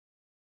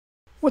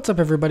What's up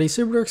everybody,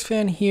 SuperDorks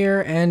fan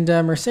here, and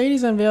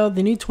Mercedes unveiled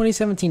the new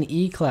 2017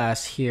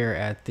 E-Class here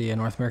at the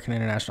North American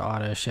International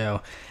Auto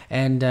Show,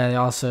 and they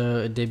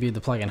also debuted the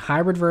plug-in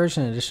hybrid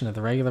version in addition to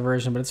the regular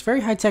version, but it's a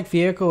very high-tech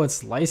vehicle.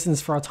 It's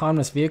licensed for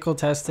autonomous vehicle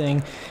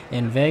testing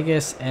in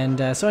Vegas,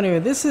 and so anyway,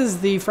 this is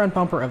the front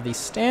bumper of the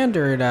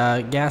standard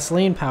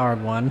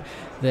gasoline-powered one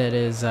that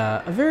is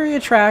a very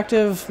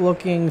attractive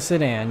looking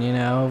sedan, you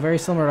know, very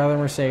similar to other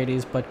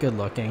Mercedes, but good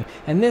looking.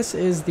 And this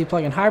is the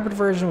plug-in hybrid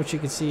version, which you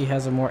can see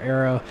has a more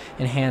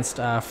aero-enhanced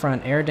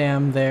front air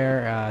dam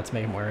there to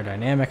make it more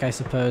aerodynamic, I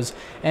suppose.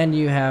 And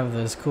you have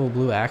those cool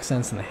blue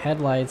accents in the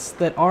headlights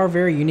that are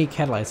very unique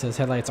headlights. Those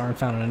headlights aren't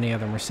found in any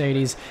other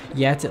Mercedes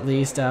yet, at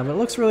least, but it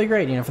looks really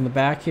great, you know, from the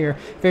back here.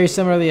 Very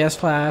similar to the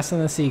S-Class and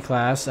the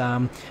C-Class,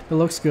 but it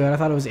looks good. I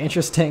thought it was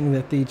interesting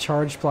that the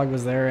charge plug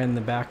was there in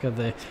the back of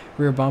the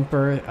rear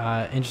bumper.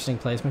 Interesting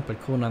placement, but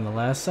cool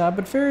nonetheless.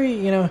 But very,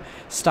 you know,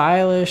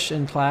 stylish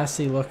and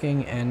classy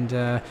looking,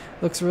 and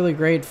looks really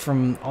great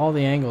from all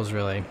the angles,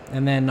 really.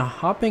 And then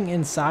hopping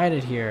inside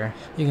it here,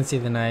 you can see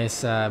the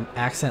nice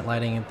accent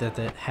lighting that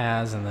it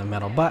has, and the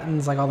metal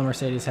buttons like all the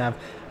Mercedes have.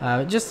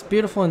 Just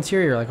beautiful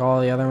interior like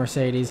all the other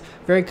Mercedes.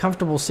 Very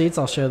comfortable seats.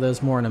 I'll show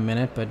those more in a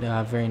minute, but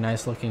very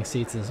nice looking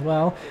seats as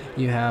well.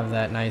 You have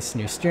that nice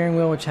new steering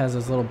wheel, which has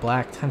those little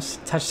black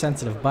touch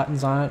sensitive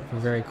buttons on it.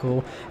 Very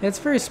cool. And it's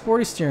a very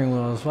sporty steering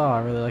wheel as well.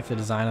 I really like the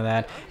design of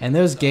that. And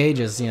those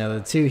gauges, you know,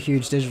 the two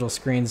huge digital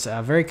screens,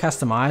 very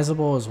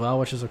customizable as well,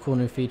 which is a cool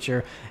new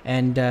feature.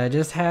 And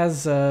just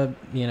has,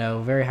 you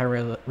know, very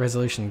high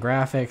resolution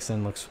graphics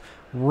and looks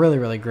really,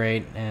 really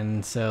great.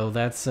 And so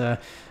that's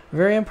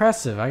very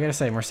impressive. I gotta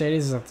say,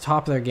 Mercedes is at the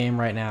top of their game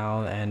right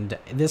now, and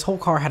this whole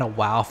car had a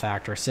wow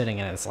factor sitting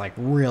in it. It's like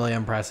really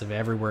impressive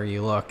everywhere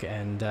you look,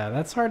 and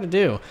that's hard to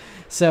do.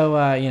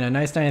 So you know,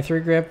 nice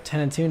 93 grip, 10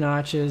 and 2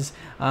 notches.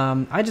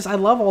 I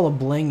love all the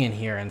bling in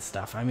here and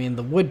stuff. I mean,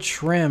 the wood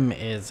trim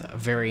is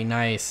very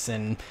nice,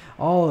 and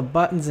all the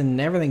buttons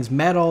and everything's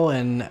metal,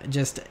 and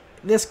just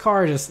this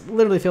car just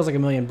literally feels like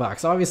 $1 million.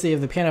 Obviously, you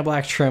have the piano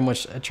black trim,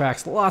 which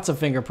attracts lots of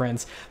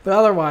fingerprints, but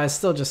otherwise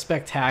still just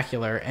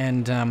spectacular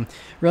and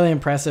really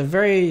impressive.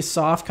 Very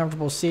soft,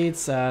 comfortable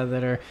seats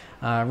that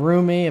are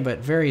roomy, but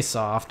very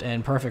soft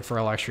and perfect for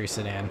a luxury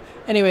sedan.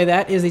 Anyway,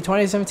 that is the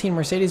 2017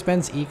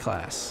 Mercedes-Benz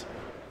E-Class.